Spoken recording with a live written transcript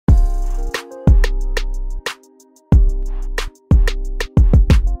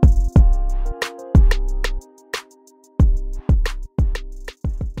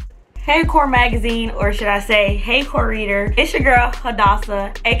Hey Core Magazine, or should I say, hey Core Reader. It's your girl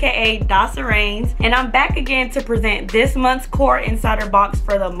Hadassah, aka Dasa Reigns, and I'm back again to present this month's Core Insider box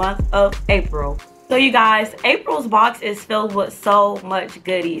for the month of April. So you guys, April's box is filled with so much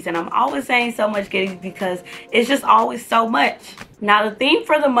goodies, and I'm always saying so much goodies because it's just always so much. Now the theme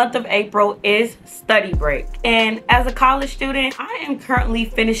for the month of April is study break, and as a college student, I am currently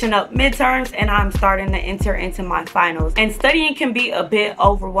finishing up midterms and I'm starting to enter into my finals, and studying can be a bit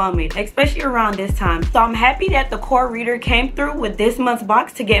overwhelming, especially around this time. So I'm happy that the Core Reader came through with this month's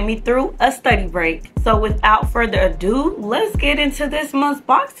box to get me through a study break. So without further ado, let's get into this month's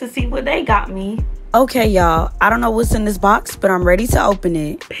box to see what they got me. Okay, y'all, I don't know what's in this box, but I'm ready to open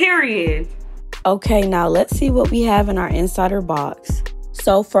it. Period. Okay, now let's see what we have in our insider box.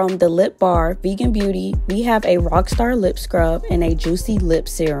 So from the Lip Bar Vegan Beauty, we have a Rockstar Lip Scrub and a Juicy Lip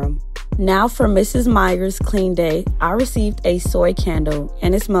Serum. Now for Mrs. Meyer's Clean Day, I received a soy candle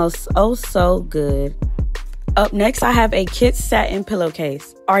and it smells so good. Up next, I have a Kit Satin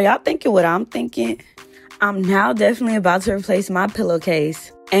pillowcase. Are y'all thinking what I'm thinking? I'm now definitely about to replace my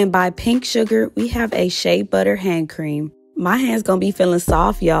pillowcase. And by Pink Sugar, we have a Shea Butter hand cream. My hand's gonna be feeling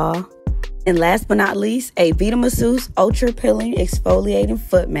soft, y'all. And last but not least, a Vita Masseuse Ultra Peeling Exfoliating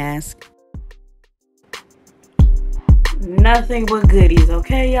Foot Mask. Nothing but goodies,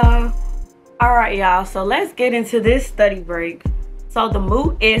 okay, y'all? Alright, y'all, so let's get into this study break. So the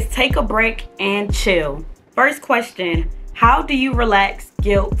mood is take a break and chill. First question, how do you relax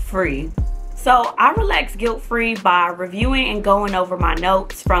guilt-free? So I relax guilt-free by reviewing and going over my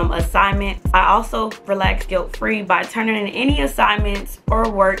notes from assignments. I also relax guilt-free by turning in any assignments or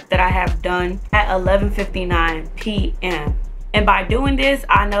work that I have done at 11:59 p.m. And by doing this,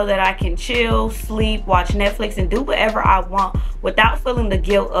 I know that I can chill, sleep, watch Netflix, and do whatever I want without feeling the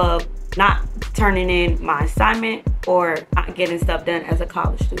guilt of not turning in my assignment or not getting stuff done as a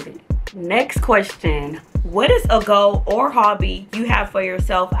college student. Next question. What is a goal or hobby you have for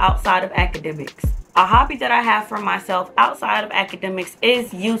yourself outside of academics? A hobby that I have for myself outside of academics is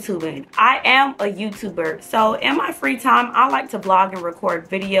YouTubing. I am a YouTuber, so in my free time, I like to vlog and record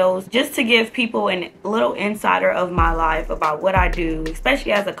videos just to give people a little insider of my life about what I do,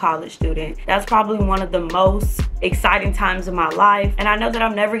 especially as a college student. That's probably one of the most exciting times of my life, and I know that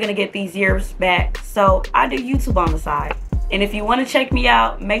I'm never gonna get these years back, so I do YouTube on the side. And if you want to check me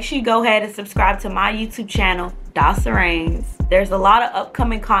out, make sure you go ahead and subscribe to my YouTube channel, Dasa Reigns. There's a lot of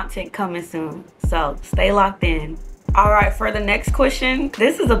upcoming content coming soon, so stay locked in. Alright, for the next question,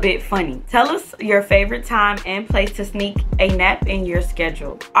 this is a bit funny. Tell us your favorite time and place to sneak a nap in your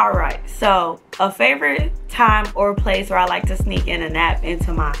schedule. Alright, so a favorite time or place where I like to sneak in a nap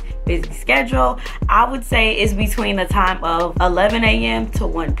into my busy schedule, I would say is between the time of 11 a.m. to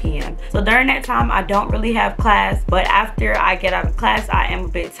 1 p.m. So during that time, I don't really have class, but after I get out of class, I am a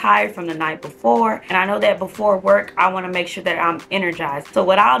bit tired from the night before, and I know that before work, I want to make sure that I'm energized. So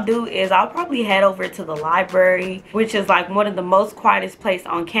what I'll do is I'll probably head over to the library, which is like one of the most quietest places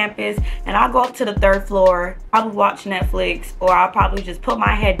on campus, and I'll go up to the 3rd floor, probably watch Netflix, or I'll probably just put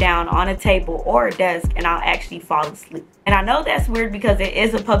my head down on a table or a desk and I'll actually fall asleep. And I know that's weird because it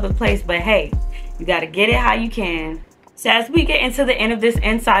is a public place, but hey, you gotta get it how you can. So as we get into the end of this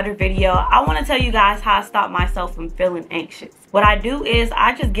insider video, I want to tell you guys how I stop myself from feeling anxious. What I do is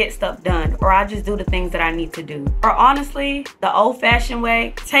I just get stuff done, or I just do the things that I need to do. Or honestly, the old-fashioned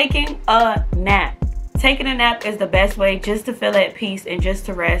way, taking a nap. Taking a nap is the best way just to feel at peace and just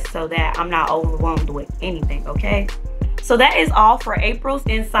to rest so that I'm not overwhelmed with anything, okay? So that is all for April's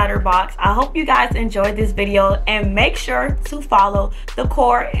Insider Box. I hope you guys enjoyed this video, and make sure to follow the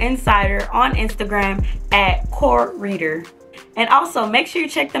Core Insider on Instagram at Core Reader. And also make sure you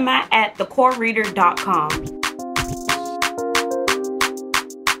check them out at thecorereader.com.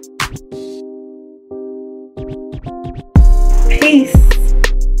 Peace.